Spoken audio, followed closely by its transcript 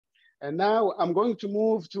And now I'm going to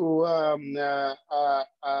move to our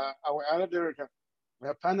other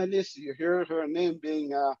panelist. You hear her name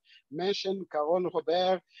being mentioned, Carole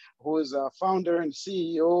Robert, who is a founder and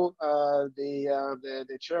CEO,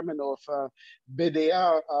 the chairman of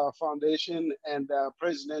BDA Foundation, and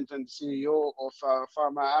president and CEO of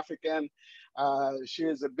Pharma African. She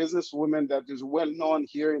is a businesswoman that is well known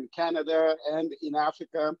here in Canada and in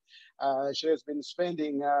Africa. She has been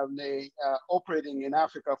spending operating in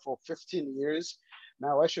Africa for 15 years.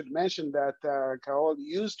 Now, I should mention that Carole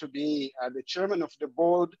used to be the chairman of the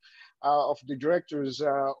board of the directors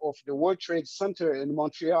of the World Trade Center in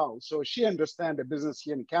Montreal. So she understands the business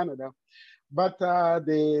here in Canada. But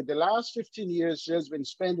the last 15 years, she has been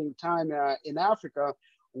spending time in Africa,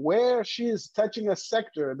 where she is touching a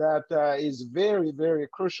sector that is very, very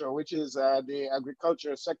crucial, which is the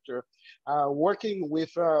agriculture sector, working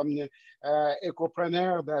with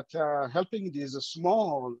ecopreneurs that helping these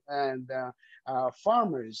small and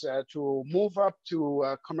farmers to move up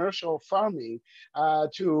to commercial farming,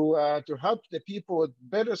 to help the people with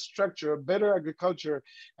better structure, better agriculture,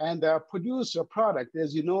 and produce a product.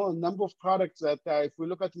 As you know, a number of products that if we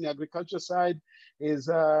look at the agriculture side is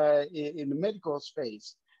in the medical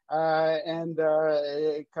space.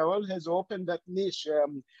 Carole has opened that niche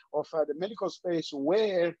of the medical space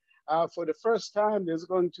where for the first time there's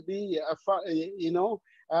going to be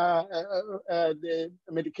the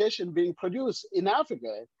medication being produced in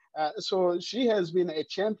Africa. So she has been a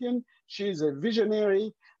champion. She's a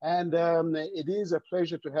visionary, and it is a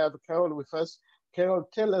pleasure to have Carole with us. Carole,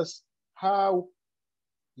 tell us how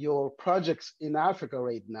your projects in Africa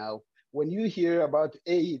right now, when you hear about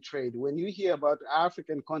AeTrade, when you hear about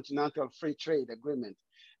African Continental Free Trade Agreement,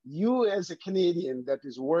 you as a Canadian that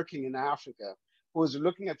is working in Africa, who's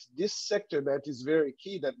looking at this sector that is very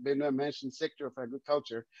key, that Benoit mentioned, sector of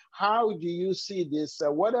agriculture, how do you see this?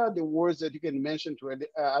 What are the words that you can mention to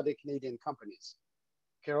other Canadian companies?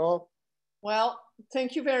 Carole? Well,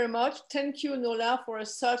 thank you very much. Thank you, Nola, for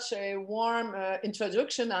such a warm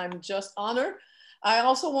introduction. I'm just honored. I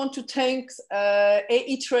also want to thank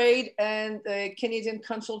AeTrade and the Canadian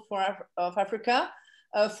Council of Africa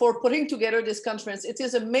for putting together this conference. It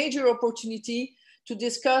is a major opportunity to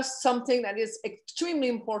discuss something that is extremely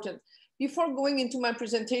important. Before going into my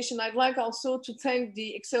presentation, I'd like also to thank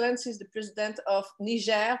the Excellencies, the President of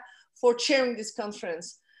Niger, for chairing this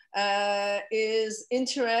conference. His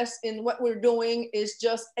interest in what we're doing is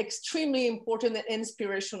just extremely important and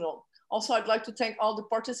inspirational. Also, I'd like to thank all the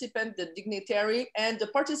participants, the dignitary, and the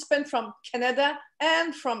participants from Canada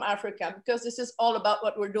and from Africa, because this is all about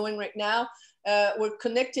what we're doing right now. We're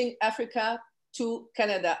connecting Africa to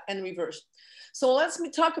Canada and reverse. So let me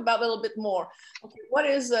talk about a little bit more. Okay, what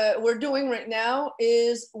is we're doing right now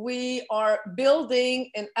is we are building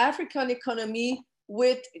an African economy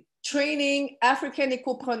with training African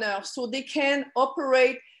ecopreneurs so they can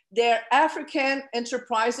operate their African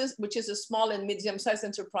enterprises, which is a small and medium-sized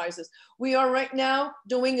enterprises. We are right now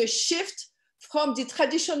doing a shift from the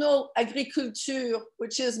traditional agriculture,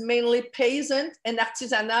 which is mainly peasant and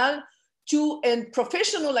artisanal, to a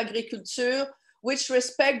professional agriculture, which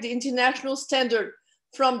respect the international standard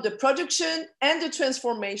from the production and the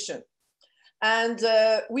transformation. And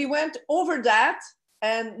we went over that,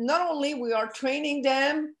 and not only we are training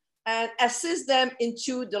them and assist them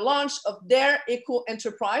into the launch of their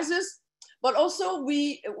eco-enterprises, but also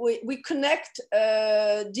we connect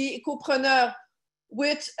the ecopreneur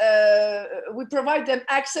with, we provide them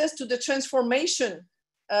access to the transformation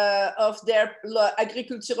of their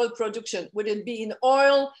agricultural production, would it be in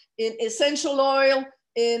oil, in essential oil,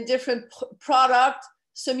 in different product,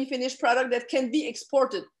 semi-finished product that can be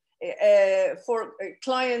exported for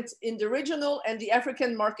clients in the regional and the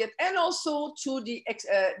African market, and also to the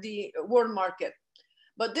world market.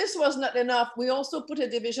 But this was not enough. We also put a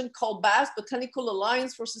division called BAS, Botanical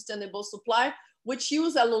Alliance for Sustainable Supply, which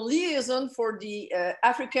use a liaison for the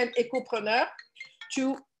African ecopreneur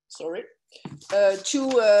to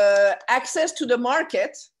access to the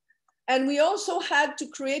market. And we also had to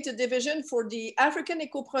create a division for the African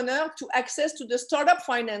ecopreneur to access to the startup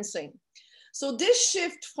financing. So this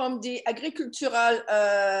shift from the agricultural,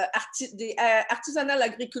 artisanal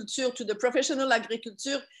agriculture to the professional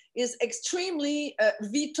agriculture is extremely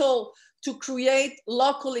vital to create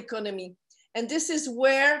local economy. And this is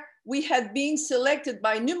where we had been selected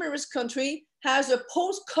by numerous countries as a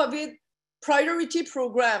post-COVID priority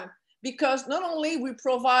program, because not only we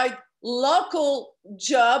provide local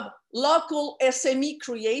job, local SME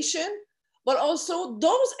creation, but also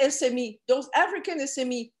those SME, those African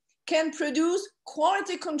SME can produce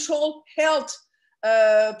quality control health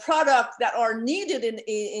products that are needed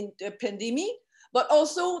in the pandemic, but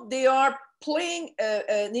also they are playing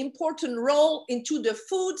an important role into the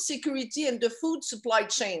food security and the food supply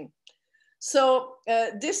chain. So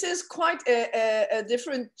this is quite a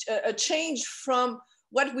different change from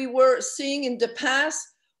what we were seeing in the past,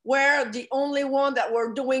 where the only one that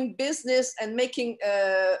were doing business and making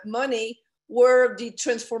money were the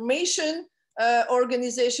transformation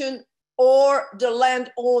organization or the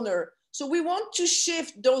landowner. So we want to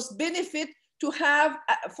shift those benefits to have,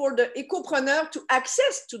 for the ecopreneur to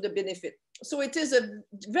access to the benefit. So it is a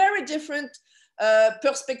very different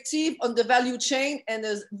perspective on the value chain, and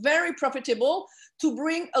is very profitable to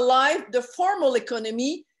bring alive the formal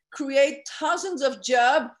economy, create thousands of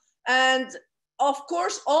jobs, and of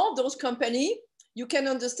course, all those companies, you can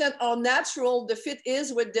understand how natural the fit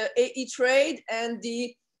is with the AeTrade and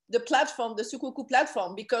the platform, the Sukuku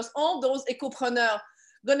platform, because all those ecopreneurs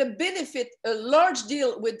going to benefit a large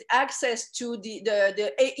deal with access to the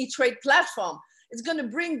AeTrade platform. It's going to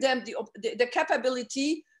bring them the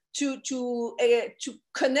capability to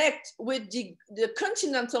connect with the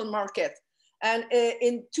continental market. And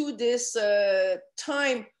into this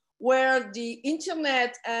time where the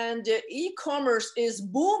internet and the e-commerce is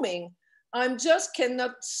booming, I just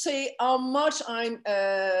cannot say how much I'm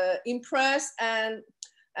impressed and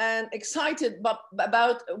excited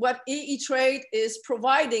about what AeTrade is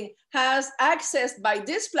providing, has access by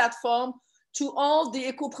this platform to all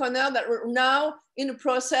the ecopreneurs that are now in the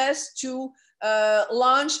process to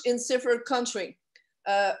launch in several countries.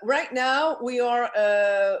 Right now, we are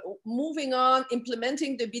moving on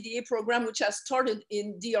implementing the BDA program, which has started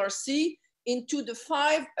in DRC, into the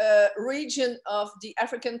 5 regions of the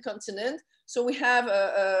African continent. So we have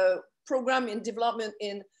a program in development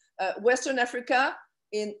in Western Africa,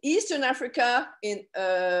 in Eastern Africa, in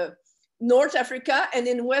North Africa, and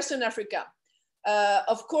in Western Africa.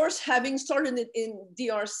 Of course, having started it in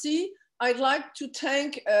DRC, I'd like to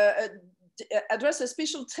address a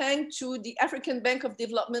special thank to the African Bank of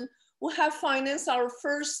Development, who have financed our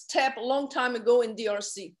first step a long time ago in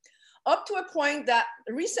DRC, up to a point that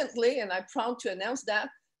recently, and I'm proud to announce that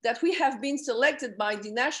we have been selected by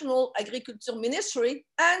the National Agriculture Ministry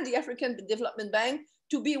and the African Development Bank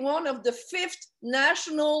to be one of the 5th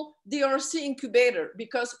national DRC incubator,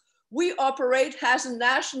 because we operate as a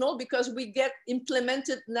national, because we get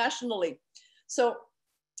implemented nationally. So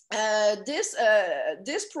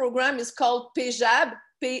this program is called PEJAB,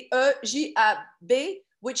 P-E-J-A-B,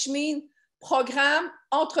 which means Programme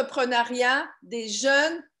Entrepreneuriat des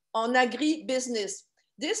Jeunes en Agri-Business.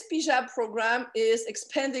 This PEJAB program is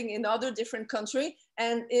expanding in other different countries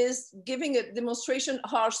and is giving a demonstration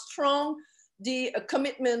how strong the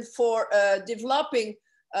commitment for developing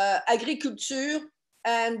agriculture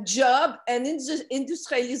and job and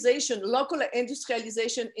industrialization, local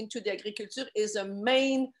industrialization into the agriculture is a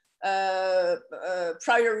main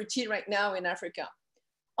priority right now in Africa.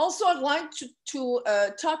 Also, I'd like to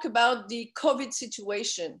talk about the COVID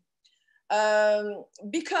situation,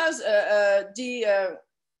 because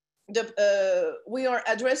we are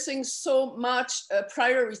addressing so much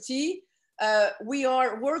priority. We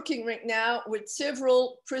are working right now with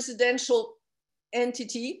several presidential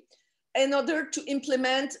entities in order to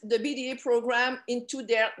implement the BDA program into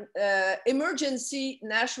their emergency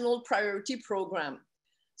national priority program.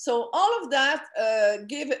 So all of that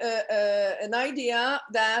give an idea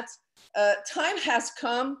that time has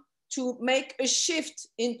come to make a shift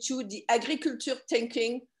into the agriculture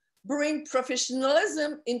thinking, bring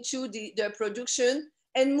professionalism into the production,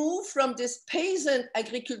 and move from this peasant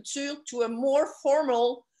agriculture to a more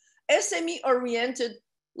formal, SME-oriented,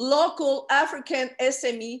 local African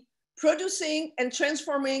SME, producing and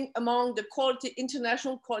transforming among the quality,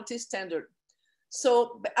 international quality standard.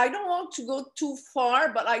 So I don't want to go too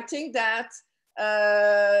far, but I think that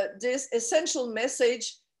this essential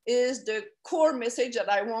message is the core message that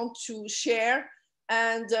I want to share.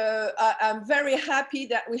 And I'm very happy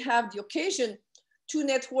that we have the occasion to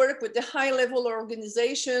network with the high-level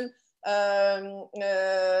organization,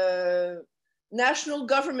 national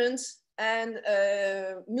governments, and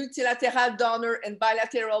multilateral donor and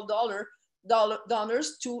bilateral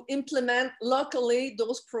donors to implement locally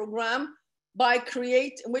those programs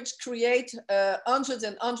which create hundreds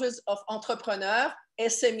and hundreds of entrepreneurs,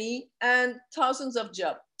 SME, and thousands of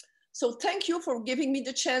jobs. So thank you for giving me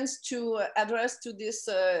the chance to address to this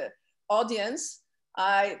audience.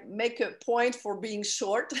 I make a point for being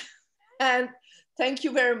short, and thank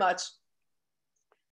you very much.